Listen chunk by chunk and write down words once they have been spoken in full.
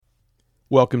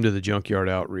Welcome to the Junkyard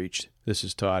Outreach. This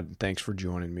is Todd, and thanks for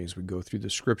joining me as we go through the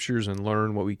scriptures and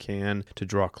learn what we can to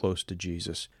draw close to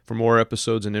Jesus. For more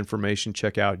episodes and information,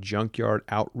 check out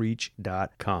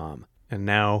junkyardoutreach.com. And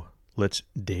now, let's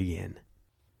dig in.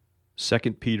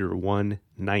 2 Peter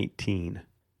 1:19.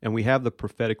 And we have the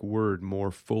prophetic word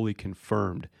more fully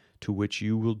confirmed, to which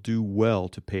you will do well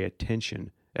to pay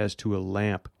attention as to a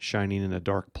lamp shining in a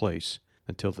dark place,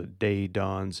 until the day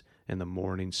dawns and the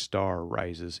morning star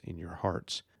rises in your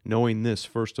hearts. Knowing this,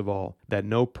 first of all, that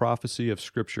no prophecy of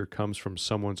Scripture comes from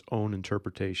someone's own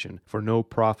interpretation, for no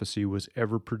prophecy was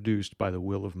ever produced by the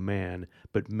will of man,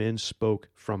 but men spoke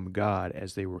from God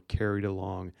as they were carried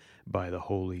along by the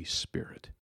Holy Spirit.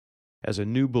 As a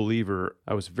new believer,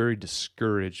 I was very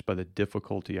discouraged by the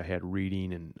difficulty I had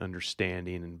reading and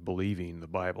understanding and believing the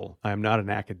Bible. I am not an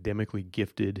academically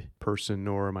gifted person,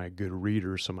 nor am I a good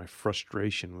reader, so my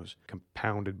frustration was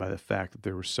compounded by the fact that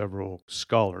there were several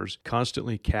scholars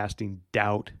constantly casting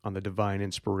doubt on the divine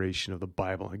inspiration of the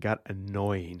Bible. It got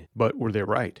annoying, but were they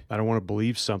right? I don't want to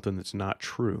believe something that's not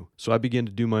true. So I began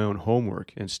to do my own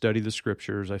homework and study the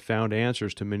Scriptures. I found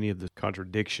answers to many of the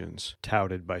contradictions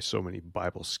touted by so many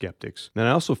Bible skeptics. And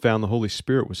I also found the Holy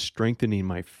Spirit was strengthening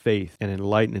my faith and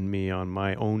enlightening me on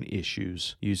my own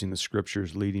issues, using the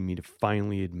Scriptures, leading me to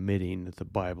finally admitting that the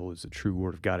Bible is the true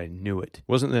Word of God. I knew it. It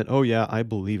wasn't that, oh yeah, I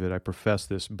believe it, I profess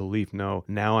this belief. No,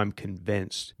 now I'm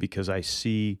convinced because I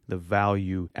see the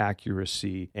value,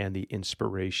 accuracy, and the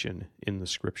inspiration in the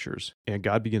Scriptures. And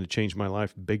God began to change my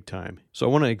life big time. So I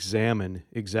want to examine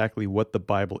exactly what the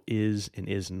Bible is and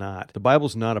is not. The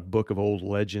Bible's not a book of old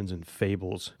legends and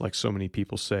fables, like so many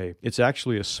people say. It's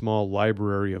actually a small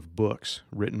library of books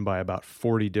written by about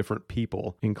 40 different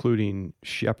people, including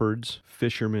shepherds,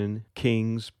 fishermen,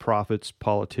 kings, prophets,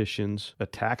 politicians, a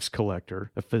tax collector,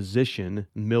 a physician,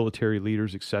 military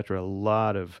leaders, etc. A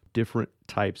lot of different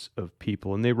types of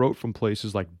people. And they wrote from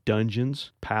places like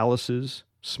dungeons, palaces,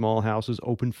 small houses,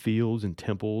 open fields, and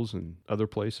temples, and other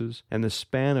places. And the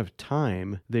span of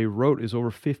time they wrote is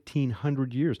over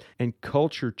 1,500 years. And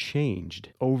culture changed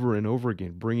over and over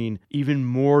again, bringing even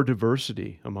more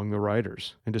diversity among the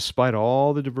writers. And despite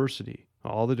all the diversity,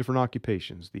 all the different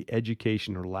occupations, the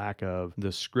education or lack of,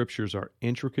 the Scriptures are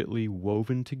intricately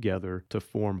woven together to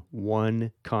form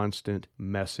one constant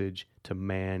message to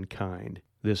mankind.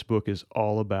 This book is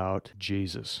all about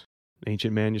Jesus.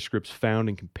 Ancient manuscripts found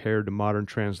and compared to modern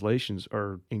translations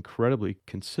are incredibly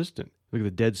consistent. Look at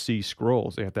the Dead Sea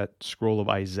Scrolls. They have that scroll of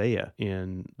Isaiah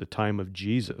in the time of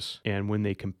Jesus. And when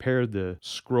they compared the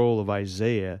scroll of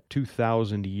Isaiah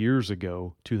 2,000 years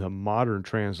ago to the modern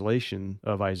translation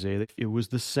of Isaiah, it was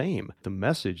the same. The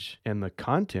message and the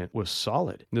content was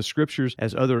solid. The Scriptures,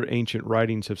 as other ancient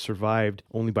writings, have survived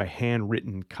only by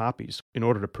handwritten copies. In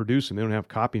order to produce them, they don't have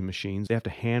copy machines. They have to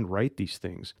handwrite these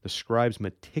things. The scribes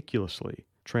meticulously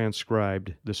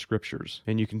transcribed the Scriptures.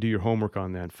 And you can do your homework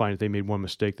on that and find if they made one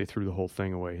mistake, they threw the whole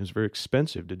thing away. It was very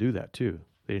expensive to do that too.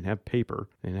 They didn't have paper,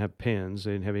 they didn't have pens,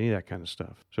 they didn't have any of that kind of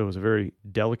stuff. So it was a very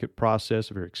delicate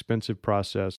process, a very expensive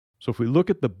process. So if we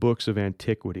look at the books of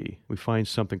antiquity, we find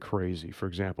something crazy. For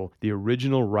example, the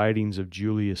original writings of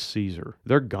Julius Caesar,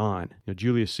 they're gone.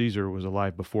 Julius Caesar was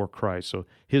alive before Christ, so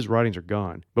his writings are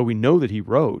gone. But we know that he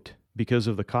wrote because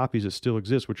of the copies that still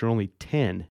exist, which are only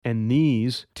 10. And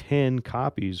these 10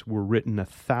 copies were written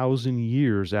 1,000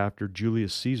 years after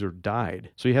Julius Caesar died.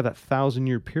 So you have that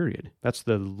 1,000-year period. That's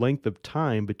the length of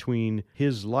time between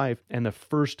his life and the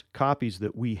first copies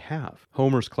that we have.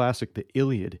 Homer's classic, the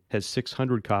Iliad, has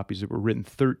 600 copies that were written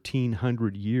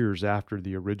 1,300 years after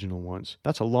the original ones.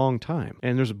 That's a long time.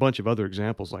 And there's a bunch of other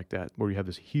examples like that where you have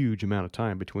this huge amount of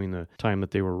time between the time that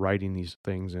they were writing these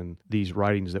things and these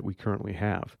writings that we currently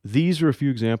have. These are a few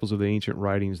examples of the ancient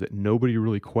writings that nobody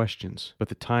really questions, but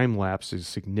the time lapse is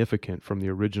significant from the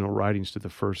original writings to the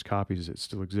first copies that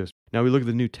still exist. Now we look at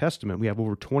the New Testament, we have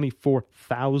over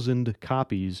 24,000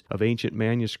 copies of ancient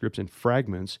manuscripts and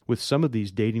fragments, with some of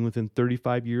these dating within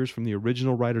 35 years from the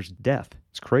original writer's death.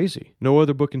 It's crazy. No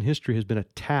other book in history has been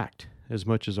attacked as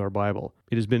much as our Bible.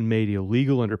 It has been made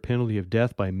illegal under penalty of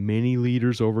death by many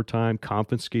leaders over time,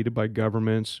 confiscated by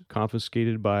governments,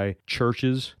 confiscated by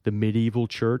churches, the medieval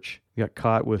church. You got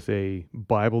caught with a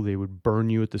Bible, they would burn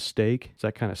you at the stake. It's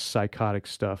that kind of psychotic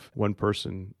stuff. One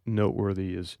person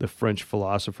noteworthy is the French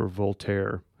philosopher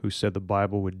Voltaire, who said the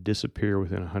Bible would disappear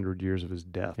within 100 years of his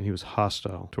death, and he was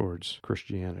hostile towards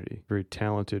Christianity. Very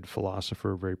talented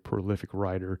philosopher, very prolific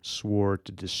writer, swore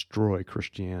to destroy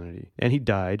Christianity. And he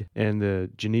died, and the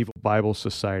Geneva Bible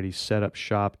Society set up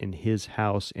shop in his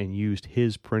house and used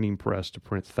his printing press to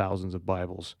print thousands of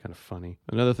Bibles. Kind of funny.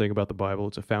 Another thing about the Bible,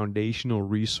 it's a foundational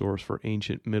resource for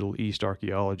ancient Middle East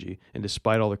archaeology, and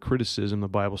despite all the criticism the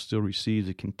Bible still receives,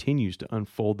 it continues to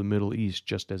unfold the Middle East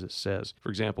just as it says. For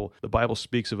example, the Bible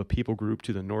speaks of a people group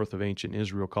to the north of ancient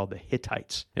Israel called the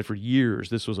Hittites. And for years,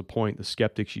 this was a point the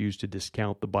skeptics used to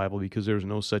discount the Bible because there was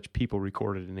no such people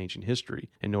recorded in ancient history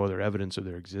and no other evidence of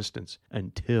their existence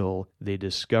until they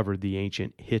discovered the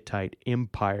ancient Hittite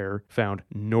Empire found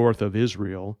north of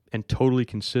Israel and totally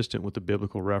consistent with the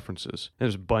biblical references.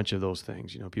 There's a bunch of those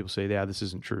things. People say, yeah, this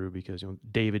isn't true because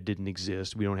David didn't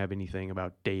exist. We don't have anything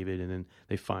about David. And then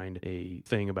they find a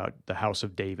thing about the house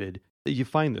of David. You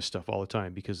find this stuff all the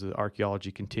time because the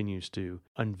archaeology continues to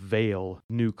unveil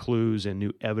new clues and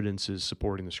new evidences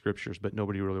supporting the scriptures, but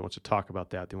nobody really wants to talk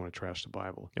about that. They want to trash the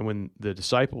Bible. And when the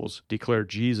disciples declared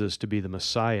Jesus to be the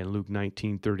Messiah in Luke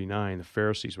 19:39, the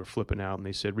Pharisees were flipping out and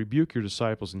they said, "Rebuke your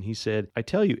disciples." And he said, "I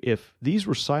tell you, if these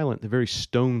were silent, the very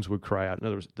stones would cry out." In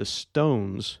other words, the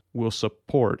stones will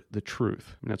support the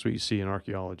truth. And that's what you see in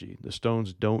archaeology. The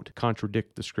stones don't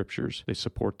contradict the scriptures. They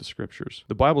support the scriptures.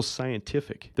 The Bible's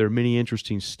scientific. There are many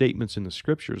interesting statements in the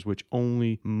scriptures which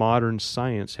only modern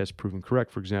science has proven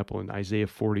correct. For example, in Isaiah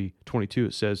 40:22,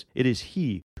 it says, "It is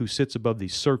he who sits above the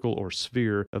circle or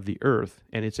sphere of the earth,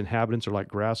 and its inhabitants are like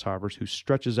grasshoppers, who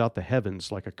stretches out the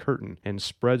heavens like a curtain and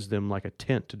spreads them like a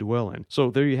tent to dwell in."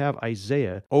 So there you have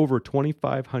Isaiah over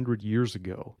 2,500 years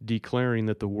ago declaring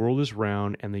that the world is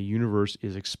round and the universe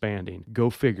is expanding. Go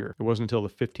figure. It wasn't until the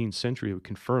 15th century it would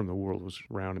confirm the world was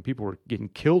round, and people were getting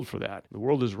killed for that. The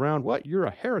world is round. What? You're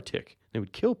a heretic. They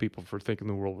would kill people for thinking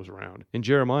the world was round. In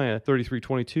Jeremiah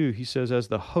 33:22, he says, "As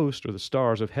the host or the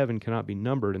stars of heaven cannot be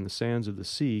numbered and the sands of the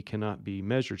sea cannot be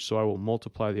measured, so I will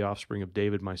multiply the offspring of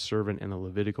David, my servant, and the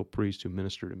Levitical priests who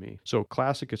minister to me." So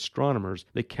classic astronomers,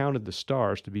 they counted the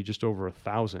stars to be just over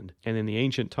 1,000. And in the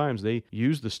ancient times, they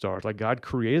used the stars, like God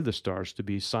created the stars to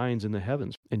be signs in the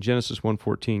heavens. In Genesis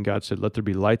 1:14, God said, "Let there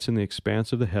be lights in the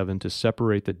expanse of the heaven to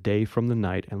separate the day from the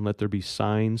night, and let there be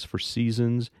signs for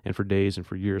seasons and for days and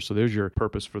for years." So there's your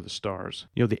purpose for the stars.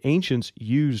 The ancients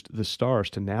used the stars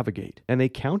to navigate, and they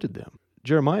counted them.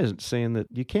 Jeremiah isn't saying that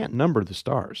you can't number the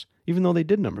stars, even though they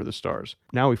did number the stars.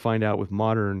 Now we find out with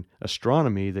modern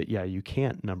astronomy that, yeah, you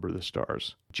can't number the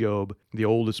stars. Job, the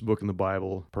oldest book in the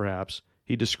Bible, perhaps,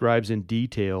 he describes in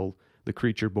detail the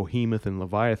creature Behemoth and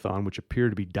Leviathan, which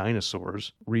appear to be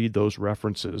dinosaurs. Read those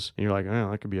references, and you're like, oh,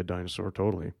 that could be a dinosaur,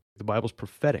 totally. The Bible's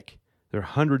prophetic. There are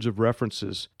hundreds of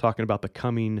references talking about the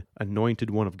coming anointed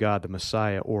one of God, the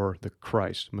Messiah or the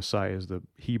Christ. Messiah is the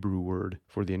Hebrew word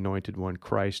for the anointed one.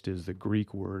 Christ is the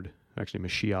Greek word, actually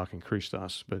Mashiach and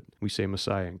Christos, but we say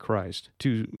Messiah and Christ.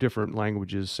 Two different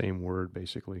languages, same word,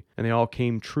 basically. And they all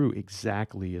came true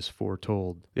exactly as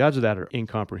foretold. The odds of that are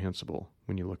incomprehensible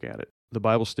when you look at it. The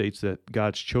Bible states that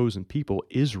God's chosen people,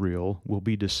 Israel, will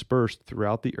be dispersed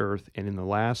throughout the earth and in the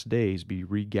last days be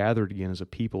regathered again as a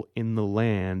people in the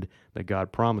land that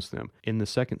God promised them. In the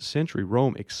 2nd century,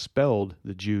 Rome expelled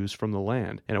the Jews from the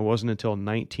land, and it wasn't until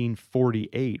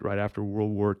 1948, right after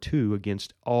World War II,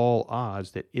 against all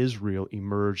odds, that Israel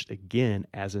emerged again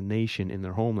as a nation in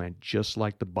their homeland, just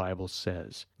like the Bible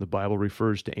says. The Bible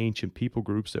refers to ancient people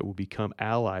groups that will become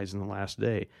allies in the last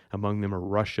day. Among them are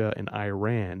Russia and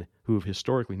Iran, who have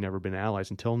historically never been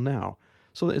allies until now.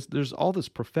 So there's all this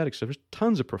prophetic stuff. There's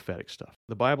tons of prophetic stuff.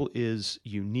 The Bible is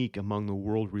unique among the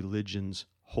world religions'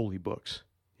 holy books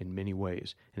in many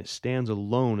ways, and it stands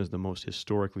alone as the most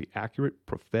historically accurate,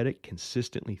 prophetic,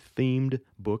 consistently themed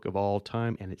book of all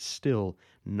time, and it's still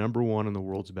number one on the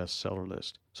world's bestseller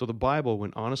list. So the Bible,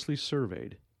 when honestly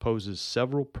surveyed, poses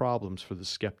several problems for the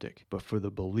skeptic, but for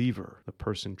the believer, the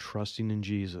person trusting in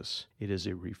Jesus, it is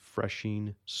a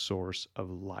refreshing source of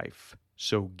life.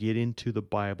 So get into the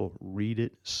Bible, read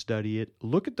it, study it,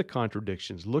 look at the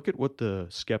contradictions, look at what the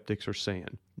skeptics are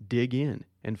saying, dig in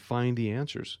and find the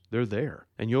answers. They're there.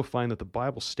 And you'll find that the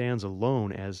Bible stands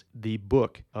alone as the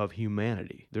book of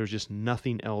humanity. There's just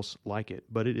nothing else like it,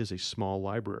 but it is a small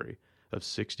library of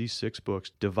 66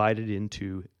 books divided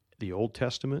into the Old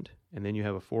Testament, and then you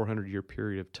have a 400-year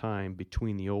period of time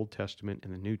between the Old Testament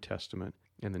and the New Testament.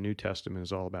 And the New Testament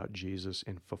is all about Jesus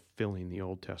and fulfilling the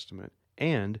Old Testament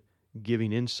and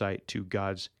giving insight to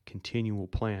God's continual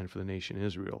plan for the nation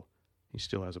Israel. He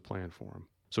still has a plan for them.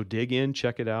 So dig in,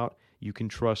 check it out. You can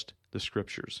trust the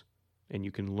Scriptures, and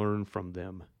you can learn from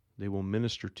them. They will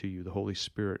minister to you. The Holy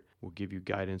Spirit will give you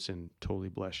guidance and totally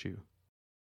bless you.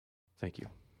 Thank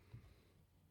you.